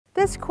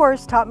This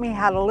course taught me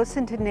how to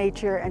listen to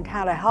nature and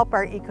how to help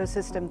our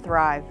ecosystem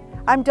thrive.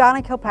 I'm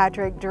Donna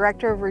Kilpatrick,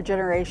 Director of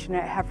Regeneration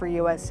at Heifer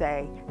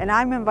USA, and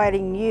I'm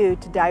inviting you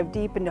to dive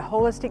deep into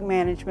holistic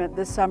management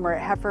this summer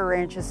at Heifer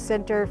Ranch's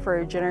Center for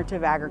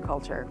Regenerative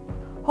Agriculture.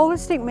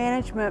 Holistic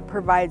management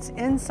provides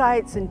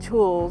insights and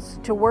tools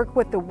to work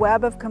with the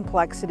web of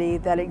complexity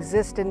that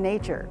exists in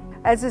nature.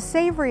 As a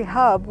Savory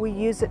hub, we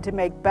use it to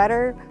make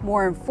better,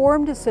 more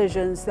informed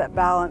decisions that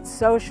balance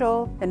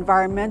social,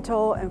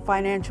 environmental, and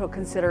financial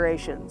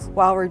considerations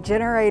while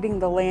regenerating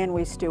the land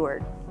we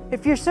steward.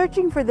 If you're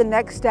searching for the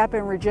next step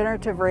in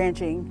regenerative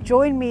ranching,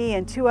 join me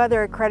and 2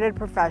 other accredited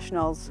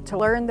professionals to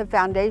learn the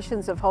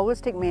foundations of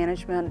holistic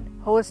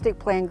management, holistic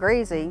planned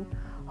grazing,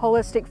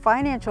 holistic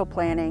financial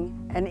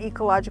planning, and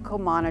ecological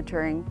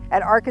monitoring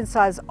at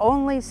Arkansas's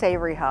only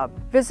Savory hub.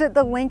 Visit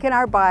the link in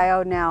our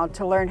bio now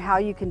to learn how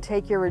you can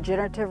take your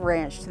regenerative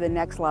ranch to the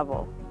next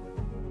level.